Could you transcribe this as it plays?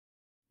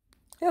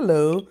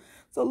Hello.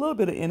 So a little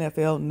bit of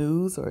NFL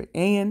news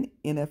and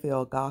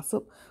NFL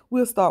gossip.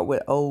 We'll start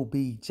with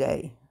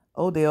OBJ,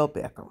 Odell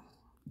Beckham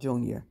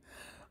Jr.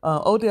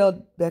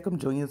 Odell Beckham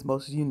Jr., as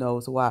most of you know,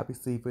 is a wide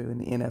receiver in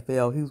the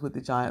NFL. He was with the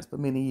Giants for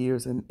many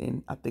years,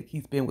 and I think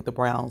he's been with the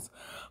Browns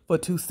for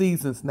 2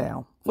 seasons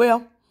now.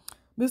 Well,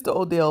 Mr.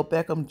 Odell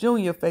Beckham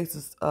Jr.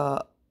 faces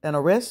an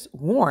arrest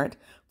warrant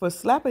for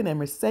slapping a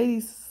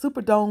Mercedes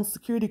Superdome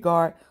security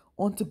guard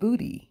onto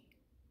booty.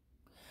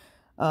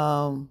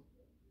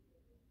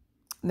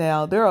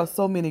 Now, there are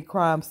so many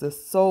crimes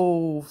that's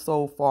so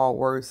far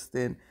worse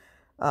than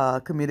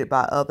committed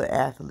by other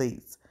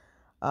athletes.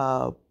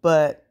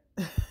 But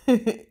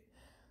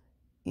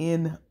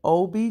in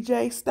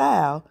OBJ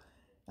style,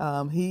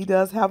 he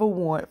does have a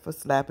warrant for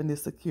slapping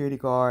this security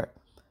guard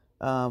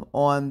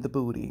on the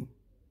booty.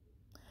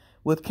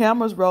 With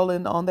cameras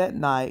rolling on that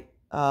night,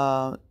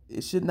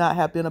 it should not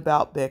have been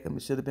about Beckham.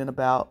 It should have been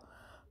about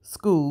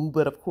school.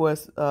 But of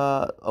course,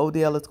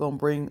 Odell is going to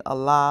bring a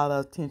lot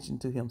of attention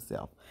to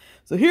himself.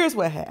 So here's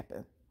what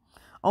happened.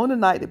 On the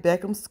night at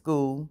Beckham's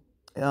school,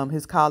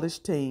 his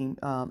college team,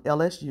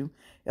 LSU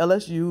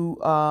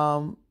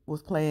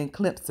was playing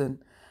Clemson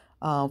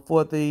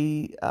for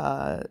the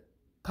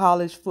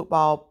college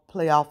football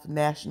playoff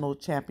national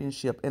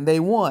championship, and they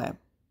won.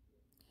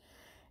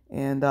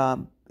 And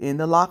in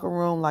the locker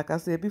room, like I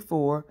said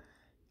before,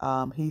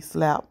 he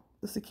slapped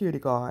the security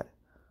guard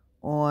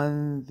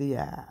on the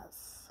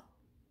ass.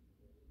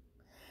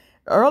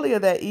 Earlier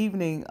that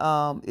evening,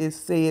 it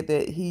said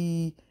that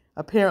he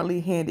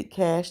apparently handed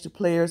cash to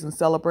players in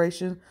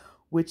celebration,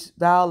 which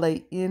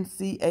violate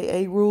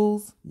NCAA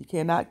rules. You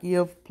cannot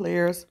give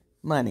players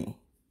money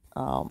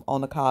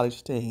on a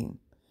college team.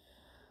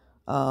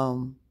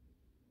 So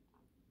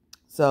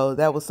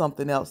that was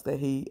something else that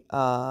he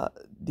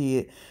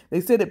did.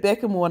 They said that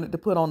Beckham wanted to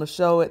put on a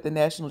show at the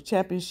national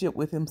championship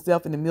with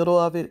himself in the middle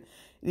of it.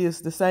 It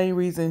is the same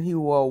reason he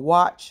wore a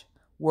watch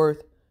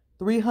worth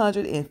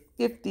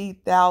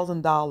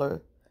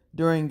 $350,000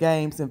 during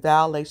games in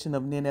violation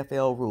of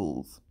NFL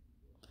rules.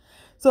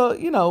 So,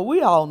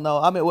 we all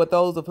know, with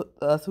those of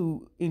us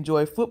who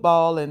enjoy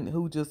football and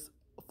who just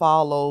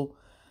follow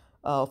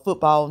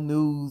football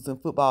news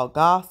and football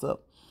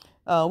gossip,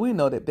 we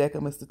know that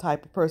Beckham is the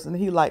type of person,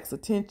 he likes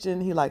attention.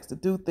 He likes to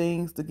do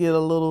things to get a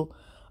little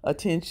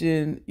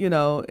attention,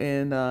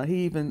 and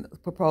he even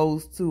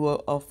proposed to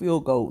a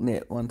field goal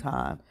net one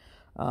time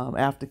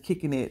after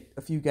kicking it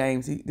a few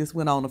games. This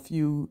went on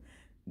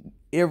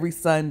every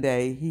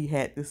Sunday. He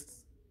had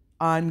this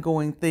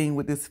ongoing thing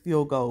with this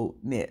field goal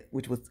net,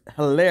 which was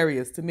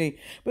hilarious to me.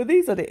 But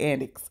these are the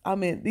antics.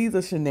 These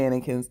are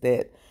shenanigans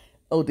that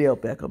Odell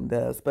Beckham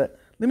does. But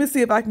let me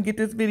see if I can get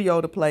this video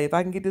to play. If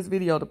I can get this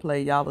video to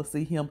play, y'all will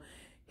see him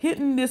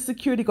hitting this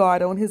security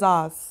guard on his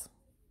ass.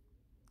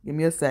 Give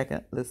me a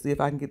second. Let's see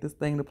if I can get this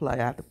thing to play.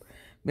 I have to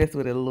mess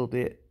with it a little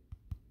bit.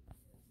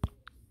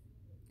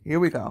 Here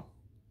we go.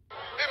 Hey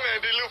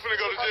man, D-Lou finna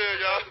go to jail,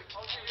 y'all.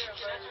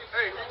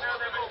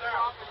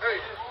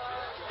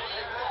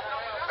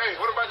 Hey,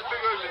 what about the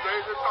big ugly,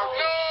 man? Just talk.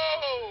 No!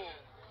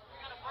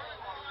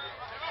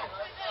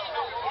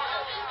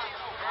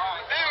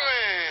 Hey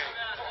man.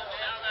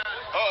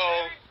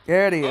 Uh-oh.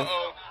 There it is.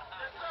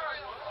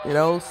 Good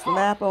old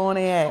slap on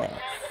the ass.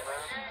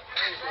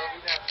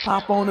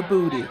 Pop on the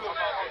booty.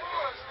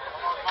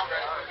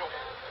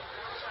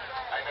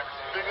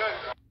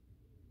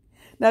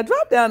 Now,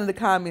 drop down in the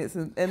comments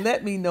and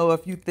let me know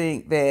if you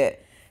think that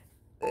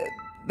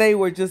they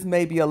were just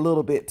maybe a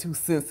little bit too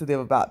sensitive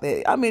about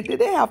that. Did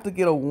they have to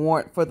get a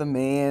warrant for the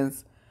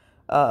man's?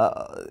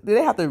 Did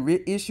they have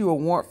to issue a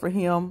warrant for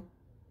him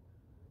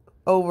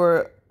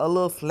over a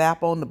little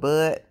slap on the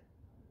butt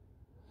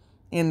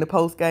in the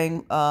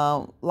post-game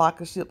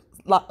locker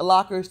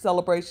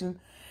celebration?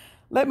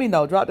 Let me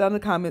know. Drop down in the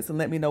comments and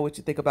let me know what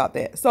you think about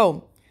that.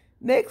 So,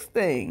 next,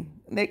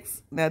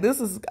 now this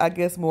is, I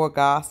guess, more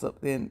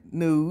gossip than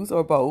news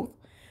or both.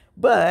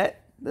 But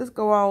let's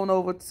go on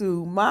over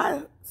to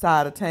my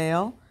side of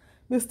town,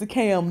 Mr.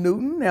 Cam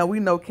Newton. Now, we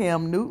know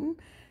Cam Newton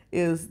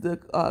is the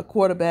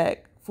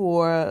quarterback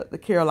for the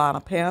Carolina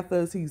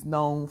Panthers. He's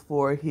known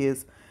for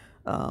his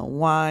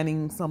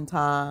whining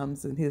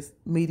sometimes and his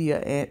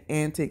media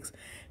antics.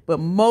 But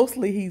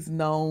mostly he's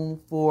known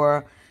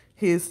for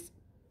his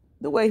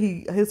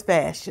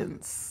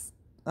fashions,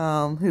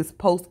 his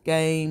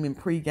post-game and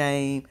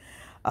pre-game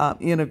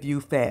interview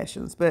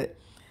fashions. But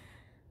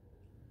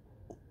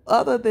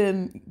other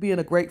than being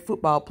a great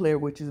football player,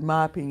 which is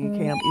my opinion,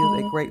 Cam is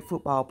a great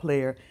football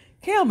player,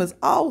 Cam is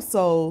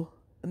also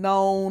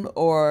known,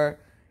 well,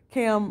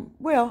 I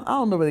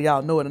don't know whether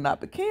y'all know it or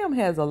not, but Cam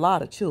has a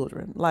lot of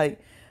children.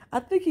 Like, I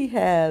think he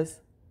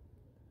has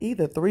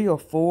either 3 or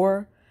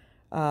 4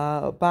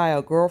 by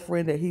a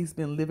girlfriend that he's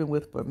been living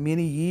with for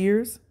many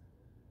years.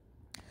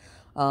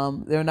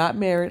 They're not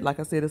married. Like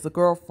I said, it's a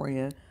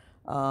girlfriend.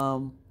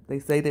 They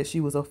say that she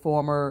was a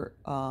former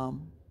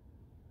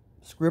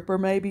scripper,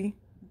 maybe.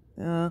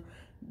 To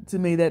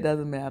me, that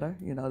doesn't matter.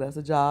 That's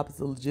a job. It's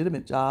a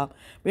legitimate job.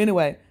 But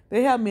anyway,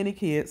 they have many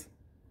kids.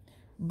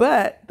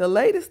 But the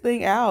latest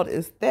thing out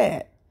is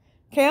that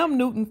Cam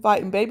Newton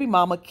fighting baby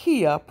mama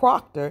Kia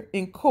Proctor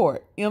in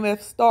court.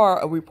 MF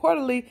star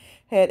reportedly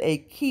had a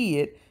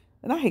kid,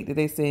 and I hate that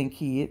they're saying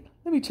kid.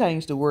 Let me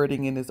change the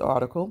wording in this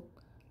article.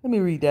 Let me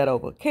read that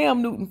over.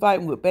 Cam Newton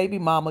fighting with baby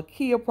mama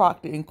Kia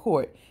Proctor in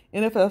court.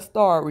 NFL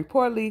star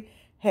reportedly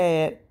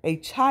had a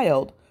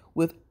child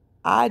with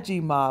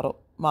IG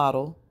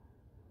model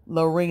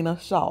Lorena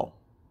Shaw.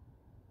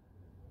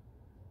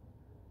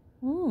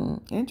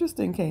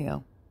 Interesting,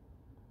 Cam.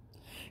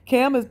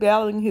 Cam is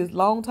battling his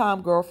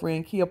longtime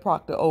girlfriend, Kia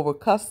Proctor, over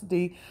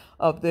custody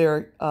of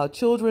their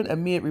children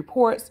amid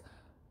reports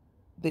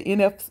the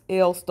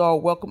NFL star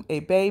welcomed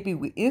a baby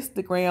with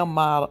Instagram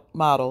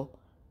model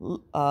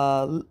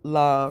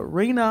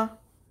Lorena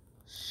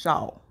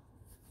Shaw.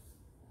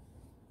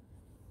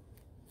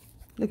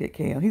 Look at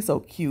Cam. He's so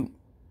cute.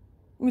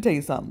 Let me tell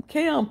you something.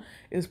 Cam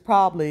is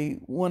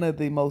probably one of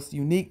the most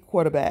unique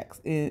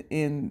quarterbacks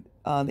in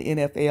the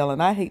NFL,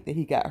 and I hate that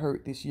he got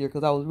hurt this year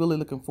because I was really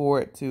looking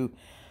forward to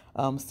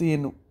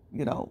seeing,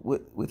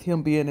 with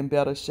him being in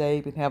better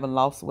shape and having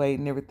lost weight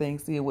and everything,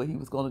 seeing what he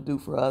was going to do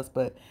for us.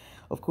 But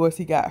of course,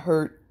 he got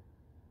hurt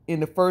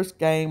in the first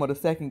game or the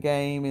second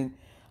game,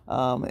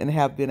 and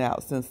have been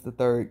out since the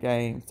third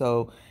game.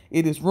 So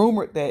it is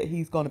rumored that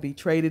he's going to be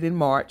traded in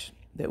March.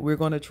 That we're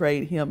going to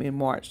trade him in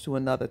March to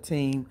another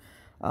team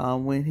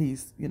when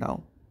he's,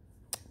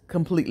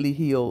 completely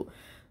healed.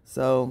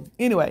 So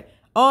anyway,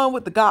 on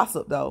with the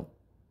gossip though.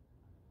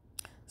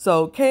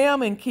 So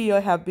Cam and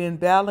Kia have been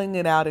battling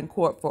it out in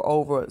court for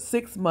over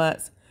 6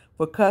 months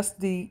for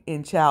custody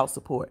and child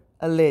support,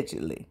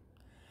 allegedly.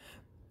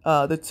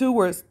 The two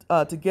were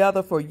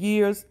together for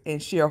years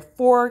and share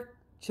 4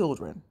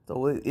 children.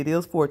 So it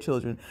is 4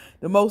 children.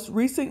 The most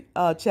recent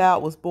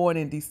child was born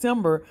in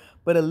December,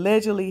 but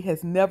allegedly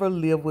has never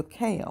lived with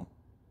Cam.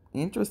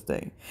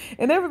 Interesting.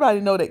 And everybody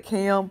know that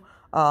Cam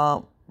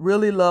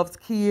really loves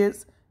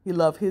kids. He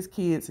loves his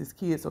kids. His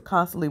kids are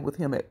constantly with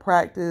him at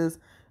practice.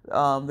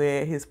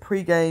 They're at his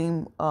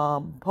pregame,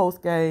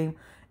 postgame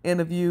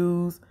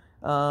interviews.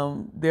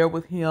 They're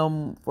with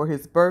him for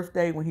his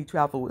birthday when he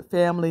traveled with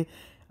family.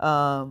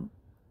 I'm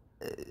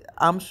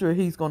sure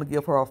he's going to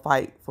give her a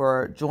fight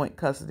for joint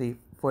custody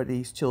for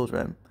these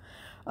children.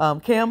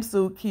 Cam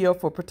sued Kia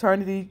for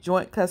paternity,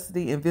 joint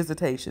custody, and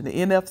visitation. The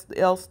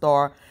NFL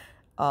star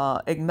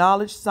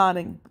acknowledged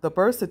signing the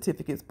birth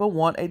certificates, but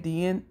want a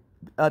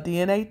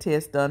DNA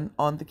test done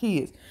on the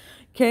kids.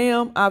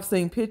 Cam, I've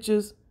seen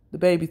pictures. The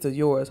babies are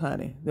yours,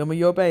 honey. Them are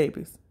your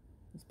babies,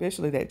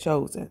 especially that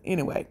Chosen.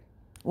 Anyway,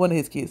 one of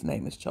his kids'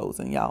 name is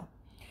Chosen, y'all.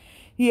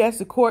 He asked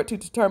the court to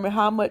determine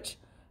how much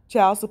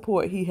child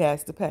support he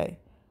has to pay.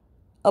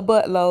 A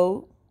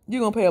buttload.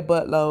 You're going to pay a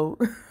buttload,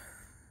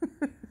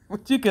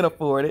 but you can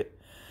afford it.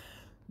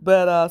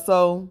 But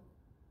so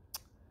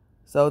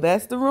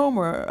that's the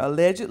rumor.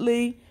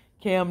 Allegedly,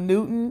 Cam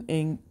Newton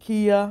and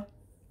Kia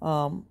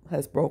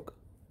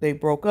they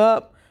broke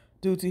up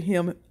due to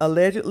him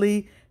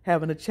allegedly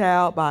having a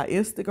child by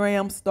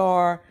Instagram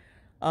star,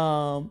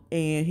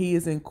 and he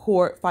is in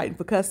court fighting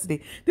for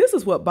custody. This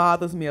is what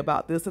bothers me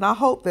about this, and I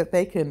hope that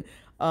they can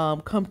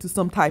come to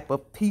some type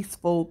of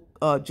peaceful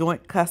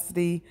joint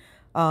custody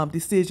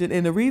decision.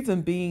 And the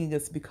reason being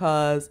is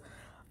because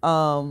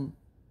Kia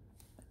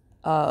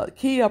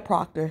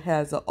Proctor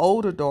has an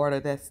older daughter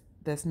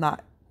that's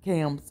not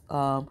Cam's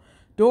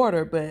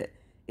daughter, but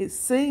it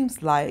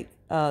seems like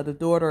the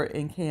daughter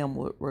and Cam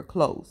were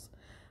close.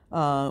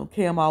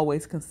 Cam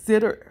always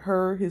considered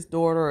her his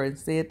daughter and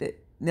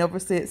never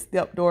said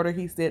stepdaughter.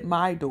 He said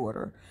my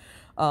daughter.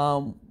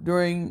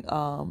 During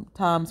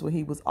times when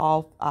he was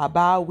off our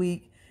bye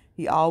week,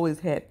 he always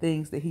had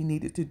things that he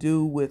needed to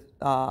do with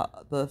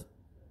the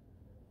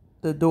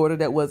daughter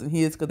that wasn't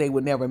his because they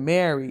were never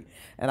married.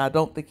 And I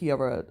don't think he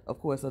ever, of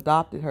course,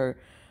 adopted her.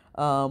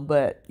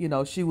 But,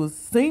 she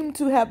seemed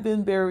to have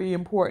been very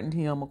important to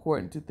him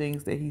according to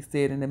things that he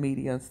said in the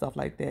media and stuff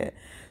like that.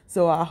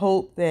 So I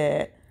hope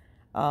that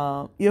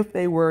if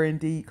they were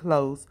indeed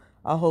close,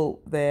 I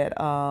hope that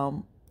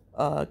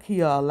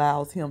Kia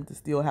allows him to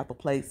still have a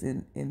place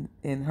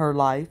in her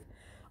life,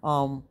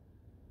 the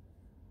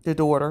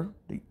daughter,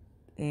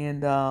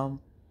 and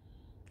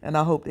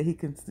I hope that he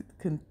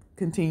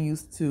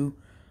continues to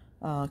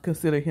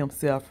consider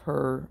himself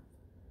her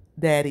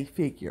daddy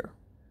figure.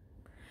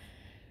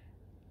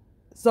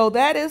 So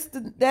that is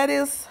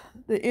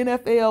the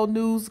NFL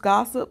news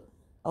gossip.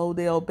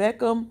 Odell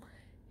Beckham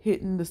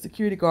hitting the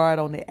security guard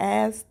on the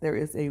ass. There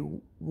is a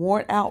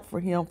warrant out for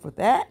him for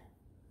that.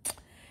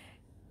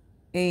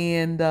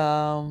 And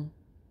I'm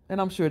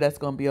sure that's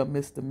going to be a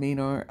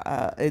misdemeanor.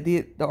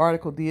 The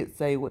article did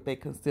say what they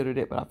considered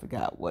it, but I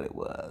forgot what it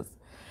was.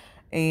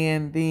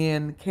 And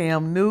then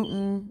Cam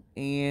Newton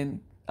and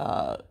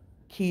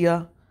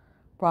Kia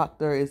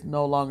Proctor is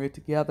no longer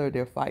together.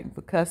 They're fighting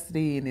for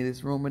custody, and it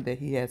is rumored that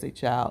he has a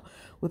child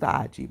with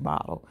an IG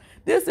model.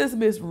 This is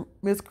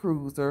Miss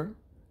Cruiser.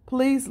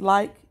 Please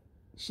like,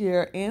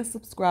 share, and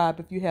subscribe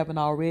if you haven't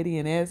already.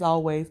 And as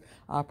always,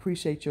 I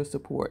appreciate your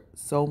support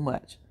so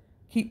much.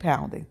 Keep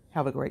pounding.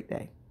 Have a great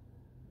day.